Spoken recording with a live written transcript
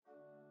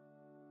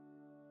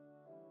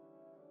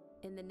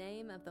In the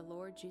name of the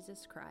Lord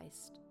Jesus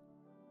Christ,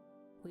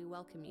 we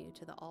welcome you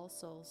to the All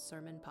Souls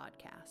Sermon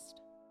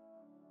Podcast.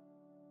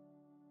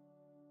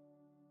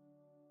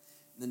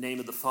 In the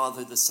name of the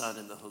Father, the Son,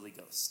 and the Holy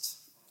Ghost.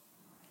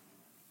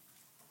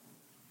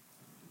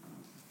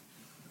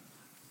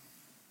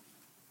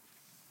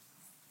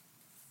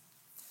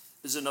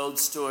 There's an old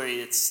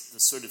story. It's the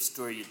sort of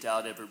story you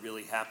doubt ever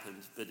really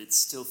happened, but it's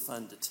still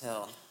fun to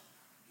tell.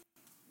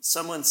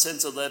 Someone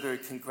sends a letter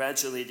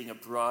congratulating a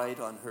bride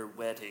on her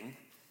wedding,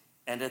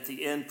 and at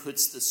the end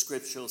puts the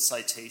scriptural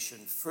citation,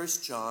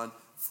 1 John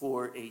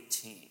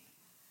 4:18.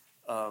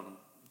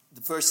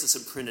 The verse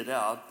isn't printed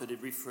out, but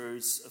it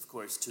refers, of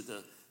course, to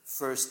the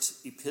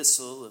first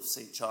epistle of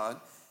St.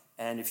 John.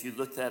 And if you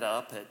look that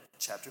up at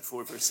chapter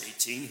 4, verse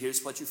 18,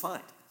 here's what you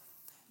find.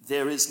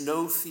 There is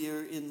no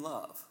fear in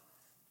love,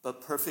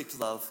 but perfect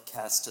love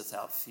casteth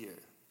out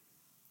fear.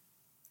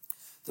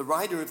 The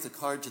writer of the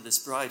card to this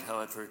bride,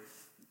 however,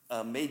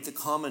 made the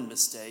common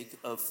mistake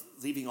of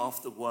leaving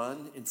off the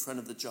one in front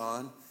of the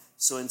John.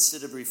 So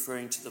instead of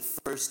referring to the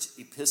first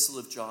epistle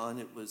of John,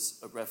 it was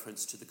a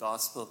reference to the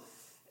gospel.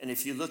 And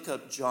if you look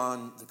up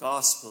John, the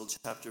gospel,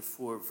 chapter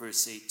 4,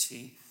 verse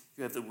 18,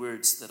 you have the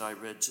words that I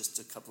read just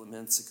a couple of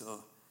minutes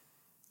ago.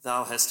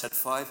 Thou hast had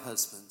 5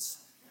 husbands,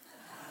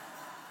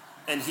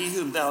 and he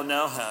whom thou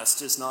now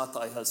hast is not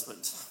thy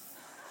husband.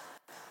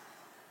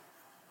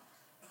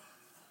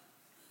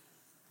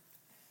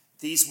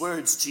 These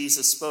words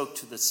Jesus spoke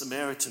to the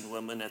Samaritan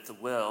woman at the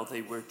well,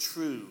 they were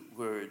true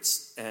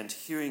words, and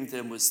hearing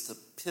them was the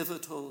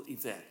pivotal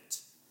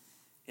event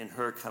in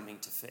her coming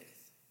to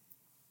faith.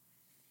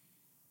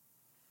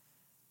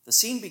 The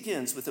scene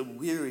begins with a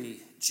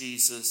weary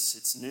Jesus.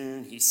 It's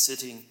noon. He's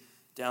sitting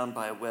down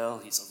by a well.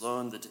 He's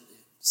alone. The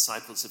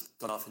disciples have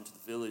gone off into the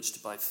village to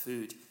buy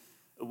food.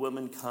 A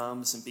woman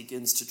comes and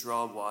begins to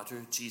draw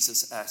water.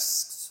 Jesus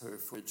asks her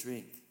for a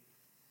drink.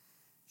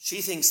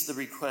 She thinks the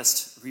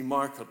request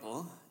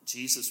remarkable.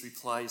 Jesus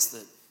replies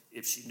that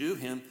if she knew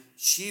him,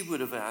 she would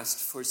have asked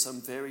for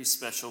some very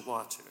special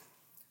water.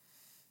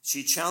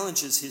 She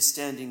challenges his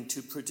standing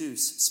to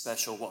produce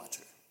special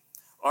water.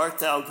 Art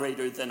thou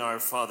greater than our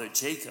father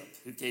Jacob,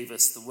 who gave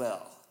us the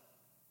well?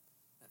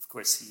 Of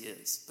course he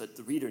is, but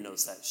the reader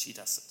knows that, she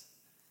doesn't.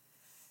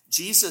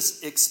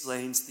 Jesus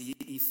explains the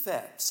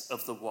effects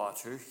of the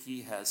water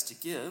he has to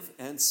give,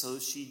 and so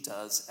she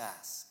does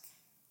ask.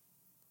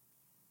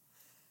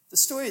 The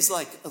story is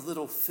like a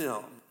little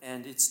film,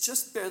 and it's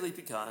just barely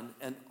begun,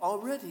 and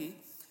already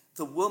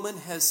the woman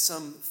has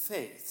some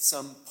faith,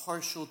 some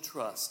partial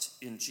trust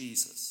in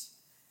Jesus.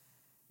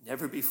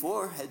 Never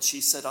before had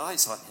she set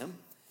eyes on him,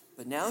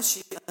 but now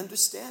she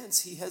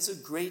understands he has a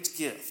great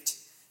gift,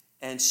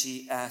 and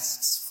she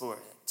asks for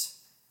it.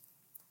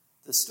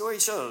 The story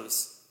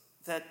shows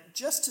that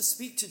just to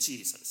speak to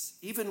Jesus,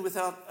 even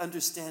without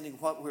understanding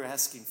what we're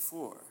asking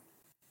for,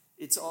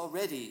 it's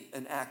already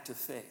an act of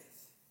faith.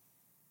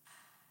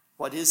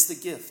 What is the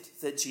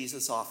gift that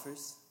Jesus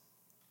offers?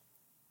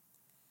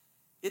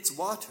 It's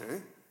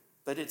water,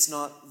 but it's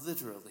not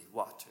literally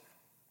water.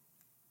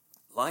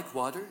 Like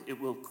water,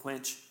 it will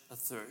quench a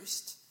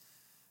thirst.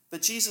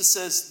 But Jesus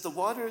says, the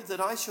water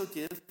that I shall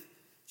give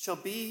shall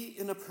be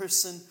in a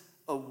person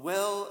a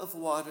well of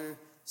water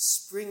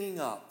springing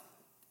up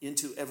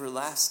into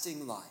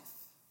everlasting life.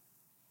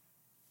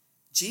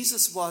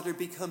 Jesus' water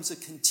becomes a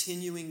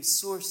continuing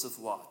source of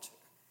water.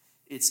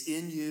 It's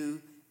in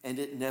you and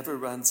it never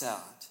runs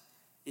out.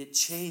 It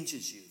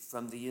changes you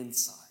from the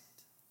inside.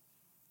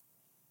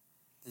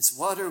 This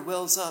water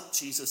wells up,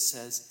 Jesus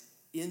says,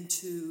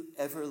 into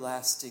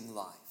everlasting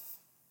life.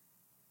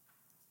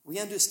 We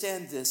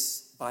understand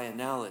this by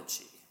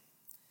analogy.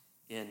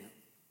 In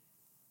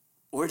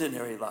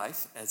ordinary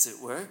life, as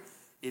it were,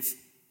 if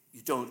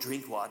you don't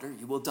drink water,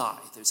 you will die.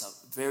 There's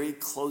a very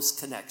close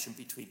connection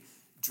between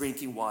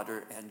drinking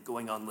water and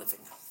going on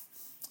living.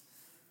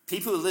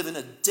 People who live in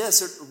a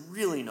desert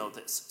really know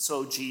this.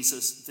 So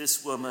Jesus,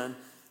 this woman,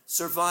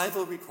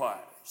 survival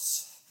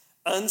requires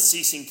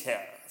unceasing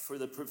care for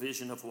the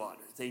provision of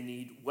water. They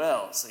need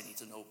wells. They need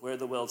to know where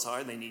the wells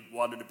are. They need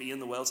water to be in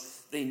the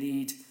wells. They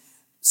need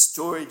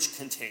storage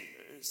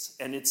containers.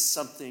 And it's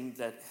something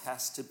that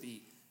has to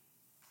be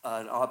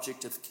an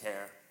object of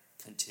care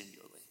continually.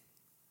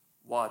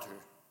 Water,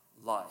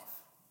 life.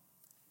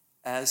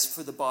 As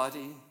for the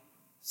body,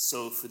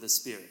 so for the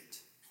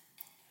spirit.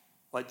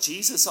 What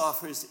Jesus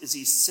offers is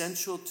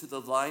essential to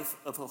the life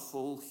of a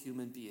whole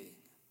human being.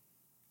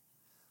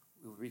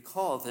 We'll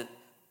recall that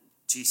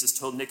Jesus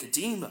told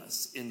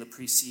Nicodemus in the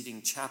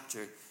preceding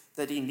chapter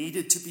that he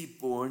needed to be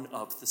born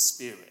of the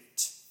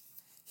Spirit.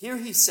 Here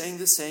he's saying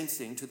the same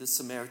thing to the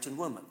Samaritan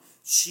woman.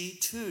 She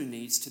too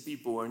needs to be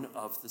born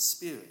of the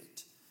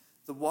Spirit.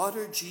 The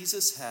water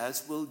Jesus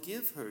has will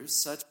give her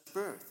such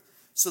birth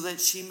so that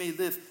she may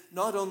live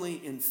not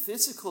only in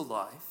physical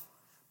life,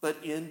 but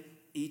in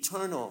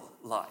eternal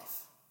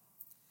life.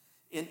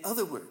 In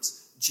other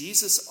words,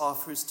 Jesus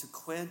offers to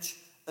quench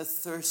a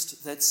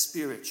thirst that's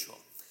spiritual,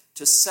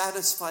 to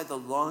satisfy the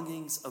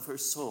longings of her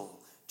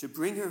soul, to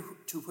bring her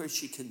to where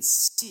she can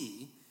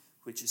see,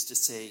 which is to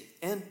say,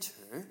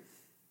 enter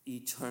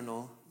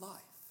eternal life.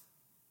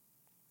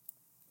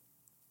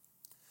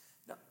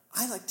 Now,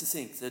 I like to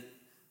think that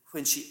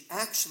when she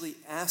actually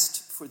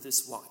asked for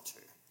this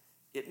water,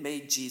 it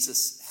made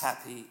Jesus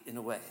happy in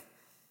a way.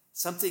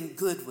 Something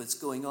good was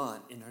going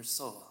on in her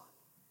soul.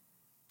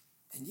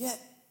 And yet,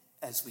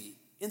 as we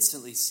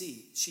instantly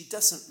see, she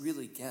doesn't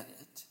really get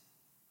it.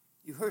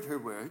 You heard her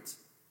words,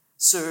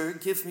 "Sir,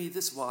 give me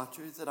this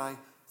water that I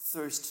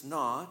thirst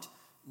not,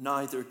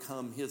 neither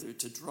come hither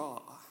to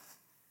draw."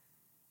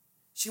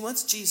 She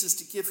wants Jesus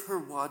to give her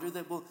water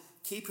that will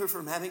keep her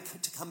from having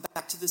to come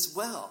back to this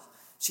well.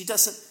 She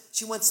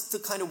wants the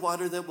kind of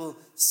water that will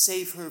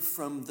save her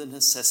from the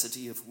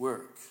necessity of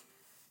work.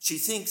 She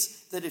thinks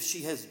that if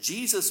she has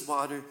Jesus'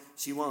 water,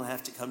 she won't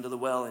have to come to the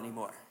well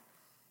anymore.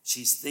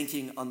 She's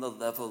thinking on the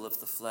level of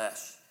the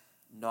flesh,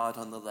 not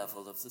on the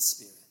level of the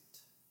spirit.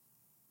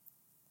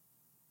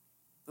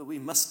 But we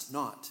must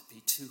not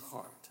be too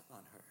hard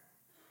on her.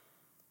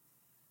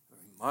 A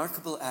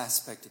remarkable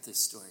aspect of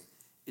this story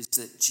is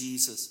that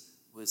Jesus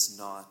was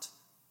not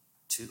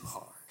too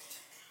hard.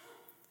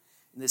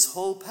 In this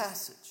whole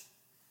passage,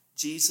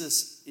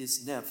 Jesus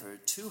is never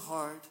too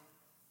hard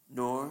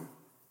nor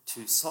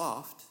too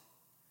soft,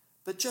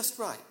 but just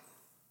right.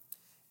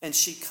 And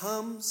she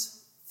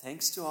comes,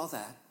 thanks to all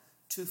that,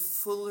 to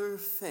fuller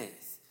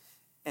faith.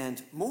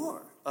 And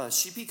more,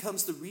 she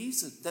becomes the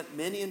reason that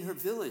many in her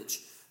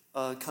village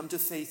come to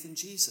faith in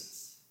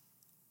Jesus.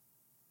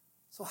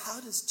 So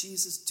how does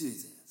Jesus do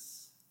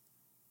this?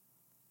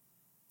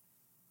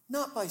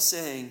 Not by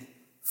saying,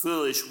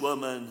 "Foolish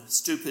woman,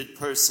 stupid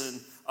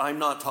person, I'm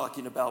not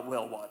talking about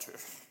well water."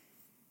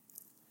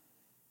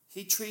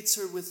 He treats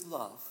her with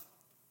love.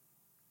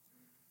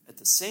 At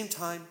the same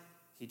time,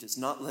 he does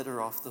not let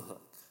her off the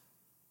hook.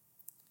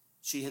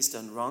 She has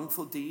done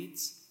wrongful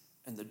deeds,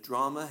 and the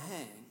drama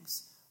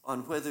hangs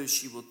on whether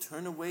she will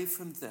turn away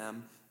from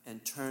them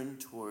and turn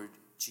toward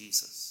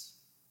Jesus.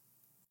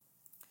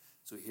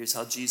 So here's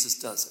how Jesus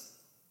does it.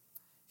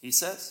 He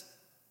says,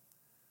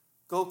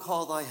 "Go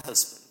call thy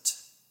husband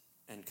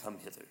and come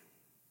hither."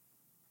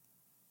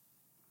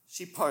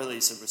 She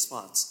parleys a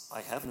response,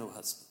 "I have no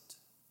husband."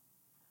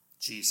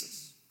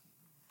 Jesus,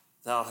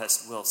 "Thou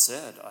hast well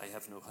said, I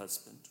have no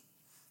husband.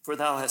 For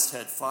thou hast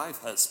had 5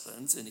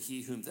 husbands, and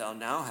he whom thou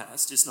now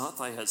hast is not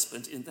thy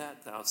husband. In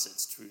that thou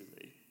saidst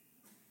truly."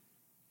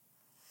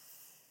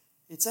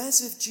 It's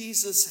as if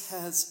Jesus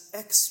has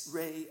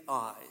X-ray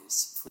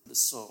eyes for the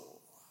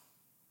soul.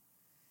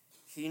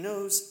 He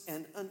knows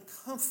an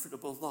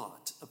uncomfortable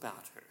lot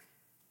about her.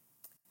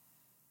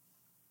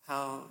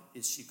 How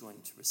is she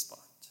going to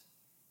respond?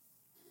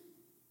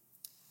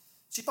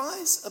 She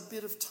buys a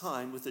bit of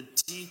time with a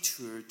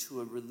detour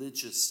to a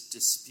religious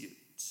dispute.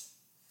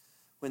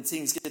 When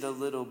things get a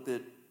little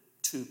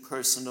bit too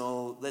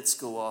personal, let's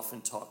go off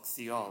and talk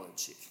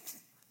theology.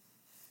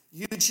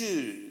 "You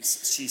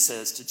Jews," she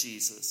says to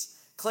Jesus,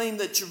 "claim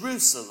that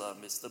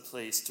Jerusalem is the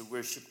place to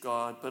worship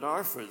God, but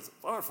our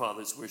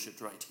fathers worshipped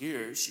right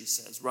here," she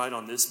says, "right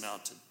on this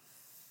mountain."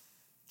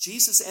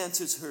 Jesus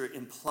answers her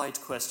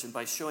implied question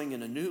by showing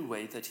in a new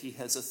way that he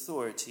has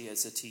authority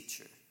as a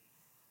teacher.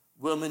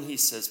 "Woman," he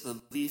says,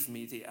 "believe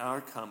me, the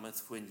hour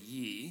cometh when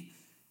ye,"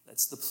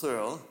 that's the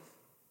plural,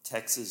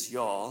 Texas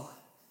y'all,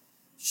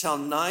 "shall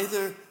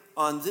neither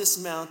on this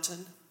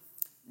mountain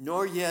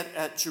nor yet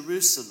at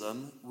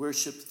Jerusalem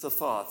worship the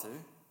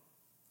Father.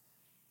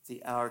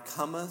 The hour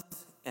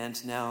cometh,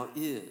 and now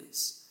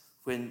is,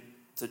 when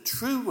the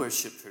true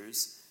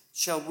worshipers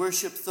shall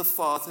worship the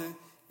Father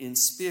in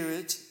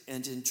spirit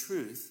and in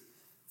truth,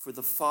 for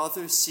the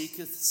Father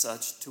seeketh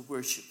such to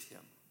worship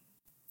him."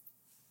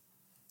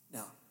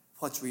 Now,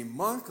 what's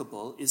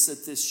remarkable is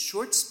that this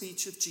short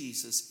speech of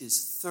Jesus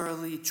is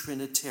thoroughly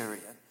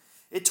Trinitarian.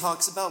 It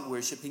talks about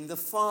worshiping the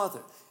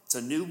Father. It's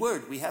a new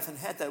word. We haven't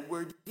had that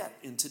word yet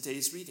in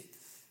today's reading.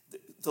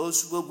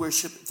 Those will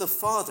worship the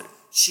Father.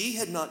 She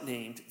had not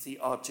named the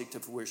object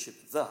of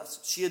worship thus.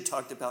 She had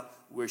talked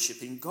about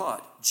worshiping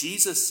God.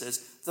 Jesus says,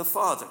 the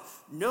Father.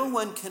 No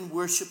one can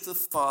worship the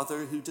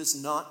Father who does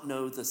not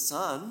know the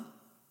Son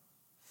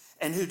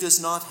and who does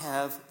not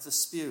have the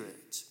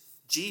Spirit.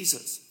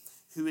 Jesus,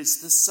 who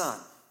is the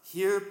Son,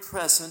 here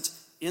present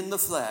in the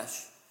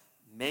flesh,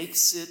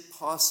 makes it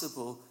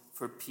possible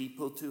for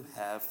people to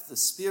have the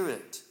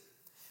Spirit.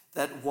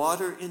 That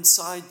water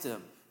inside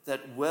them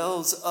that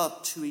wells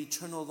up to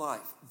eternal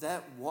life,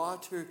 that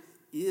water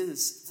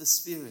is the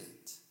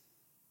Spirit.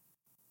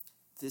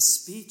 This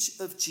speech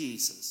of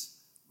Jesus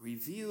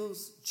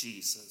reveals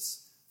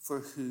Jesus for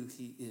who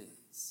he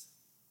is.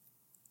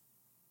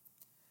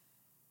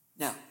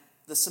 Now,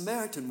 the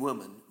Samaritan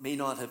woman may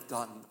not have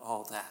gotten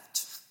all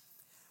that.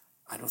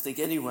 I don't think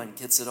anyone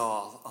gets it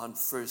all on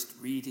first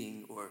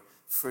reading or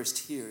first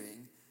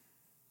hearing.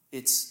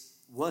 It's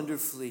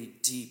wonderfully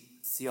deep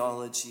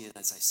theology, and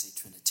as I say,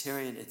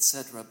 Trinitarian,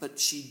 etc. But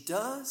she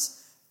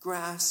does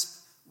grasp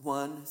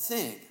one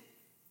thing,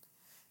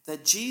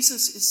 that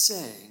Jesus is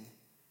saying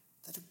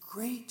that a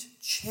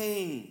great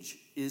change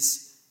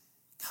is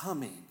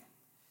coming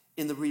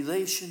in the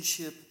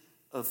relationship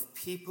of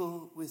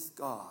people with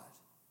God,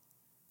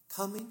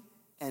 coming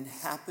and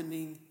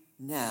happening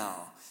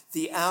now.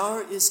 The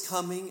hour is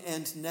coming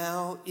and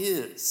now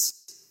is.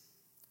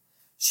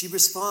 She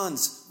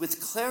responds with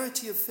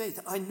clarity of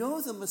faith. I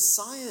know the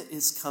Messiah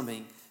is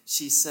coming,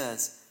 she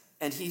says,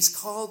 and he's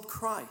called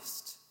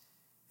Christ.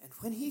 And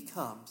when he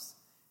comes,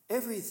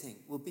 everything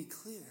will be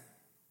clear.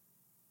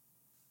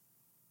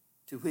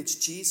 To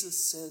which Jesus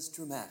says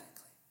dramatically,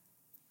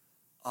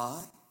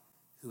 I,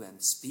 who am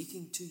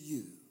speaking to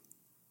you,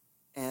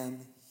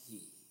 am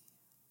he.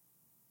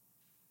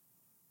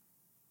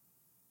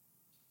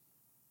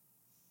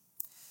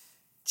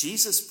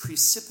 Jesus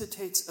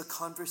precipitates a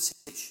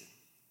conversation,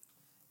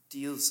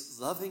 deals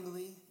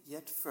lovingly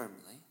yet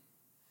firmly,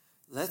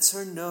 lets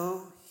her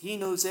know he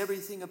knows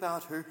everything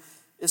about her,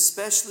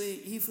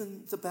 especially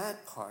even the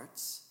bad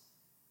parts,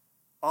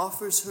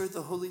 offers her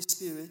the Holy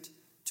Spirit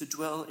to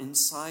dwell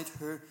inside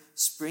her,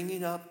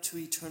 springing up to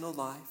eternal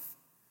life,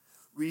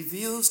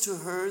 reveals to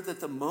her that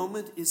the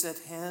moment is at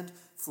hand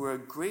for a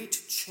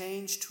great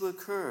change to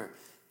occur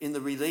in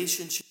the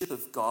relationship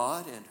of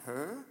God and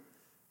her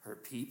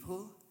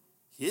people,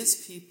 his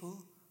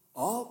people,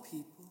 all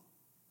people,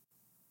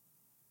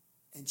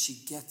 and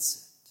she gets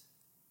it.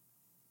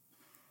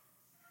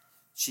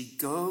 She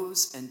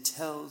goes and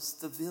tells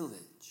the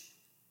village.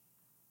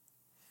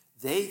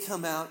 They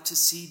come out to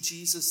see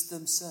Jesus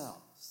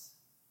themselves.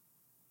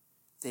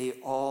 They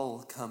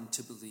all come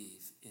to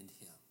believe in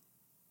him.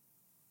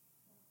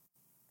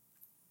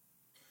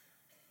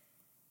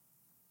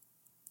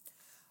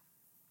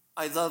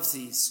 I love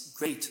these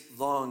great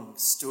long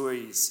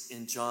stories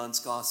in John's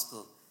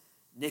Gospel.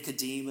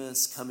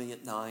 Nicodemus coming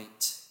at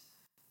night,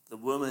 the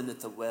woman at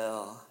the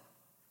well,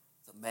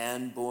 the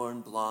man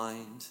born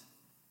blind,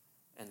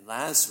 and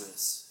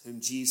Lazarus, whom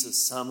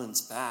Jesus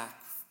summons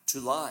back to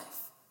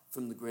life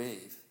from the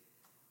grave.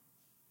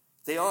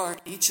 They are,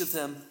 each of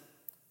them,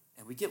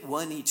 and we get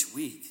one each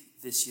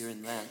week this year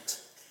in Lent,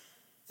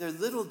 they're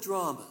little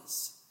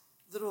dramas,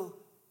 little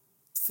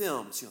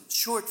films,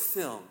 short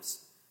films,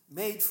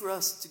 made for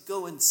us to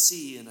go and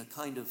see in a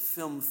kind of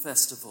film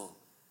festival.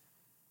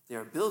 They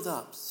are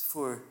build-ups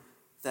for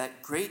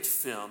that great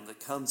film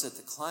that comes at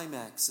the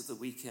climax of the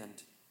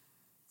weekend,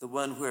 the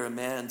one where a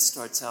man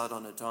starts out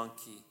on a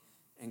donkey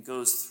and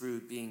goes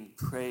through being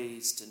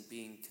praised and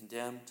being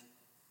condemned,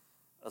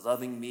 a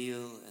loving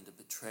meal and a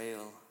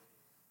betrayal,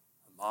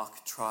 a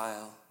mock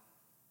trial,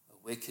 a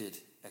wicked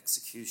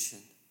execution.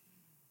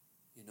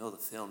 You know the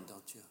film,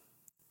 don't you?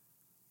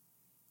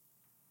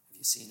 Have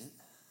you seen it?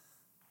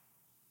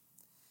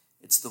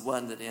 It's the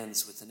one that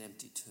ends with an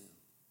empty tomb.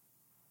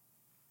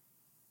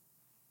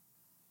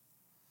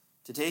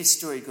 Today's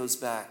story goes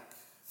back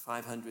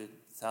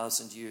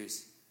 500,000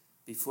 years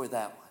before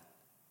that one.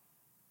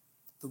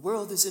 The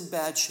world is in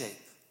bad shape.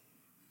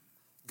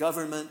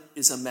 Government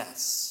is a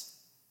mess.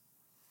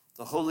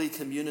 The holy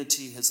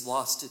community has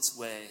lost its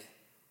way.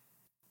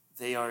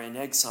 They are in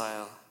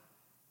exile.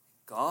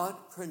 God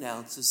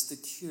pronounces the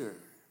cure.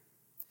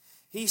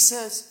 He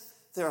says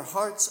their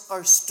hearts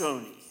are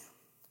stony.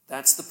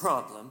 That's the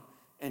problem.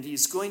 And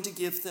he's going to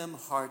give them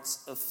hearts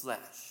of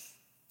flesh.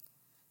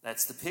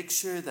 That's the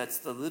picture, that's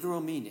the literal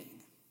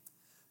meaning.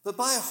 But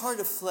by a heart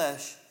of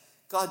flesh,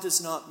 God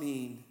does not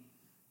mean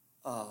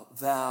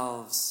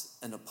valves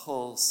and a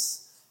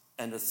pulse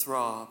and a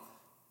throb.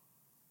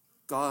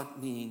 God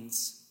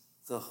means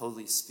the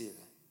Holy Spirit.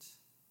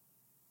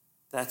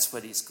 That's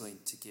what he's going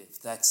to give.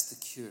 That's the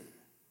cure.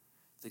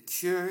 The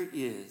cure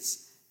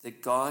is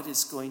that God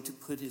is going to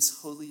put his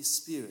Holy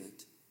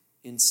Spirit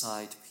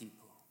inside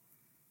people.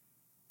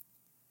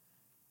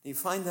 You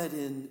find that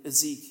in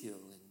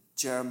Ezekiel and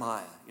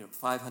Jeremiah,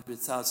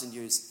 500,000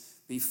 years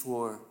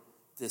before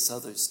this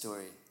other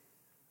story,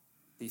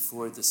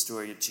 before the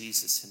story of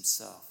Jesus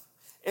himself.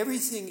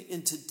 Everything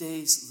in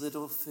today's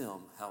little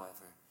film,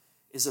 however,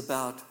 is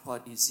about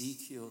what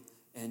Ezekiel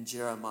and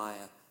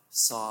Jeremiah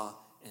saw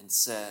and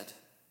said.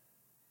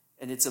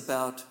 And it's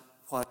about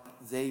what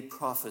they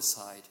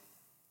prophesied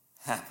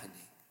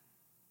happening.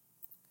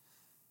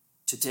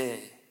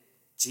 Today,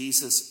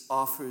 Jesus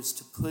offers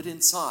to put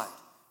inside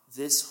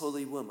this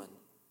holy woman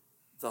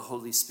the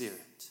Holy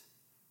Spirit.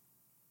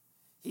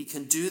 He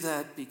can do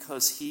that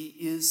because he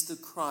is the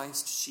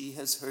Christ she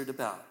has heard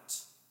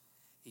about.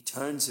 He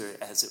turns her,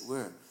 as it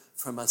were,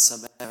 from a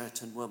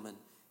Samaritan woman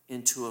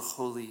into a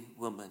holy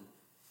woman.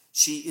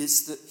 He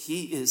is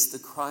the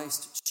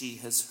Christ she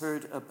has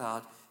heard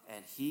about,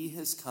 and he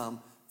has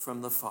come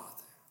from the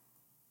Father.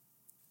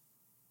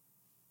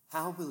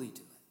 How will he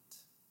do it?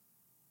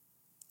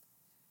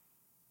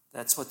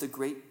 That's what the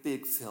great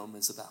big film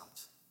is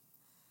about.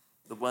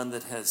 The one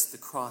that has the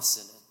cross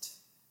in it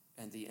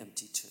and the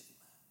empty tomb.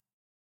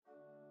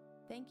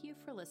 Thank you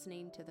for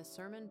listening to the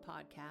sermon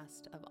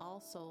podcast of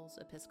All Souls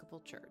Episcopal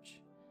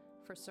Church.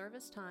 For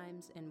service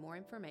times and more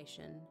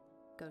information,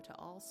 go to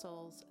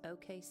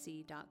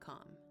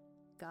allsoulsokc.com.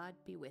 God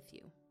be with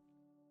you.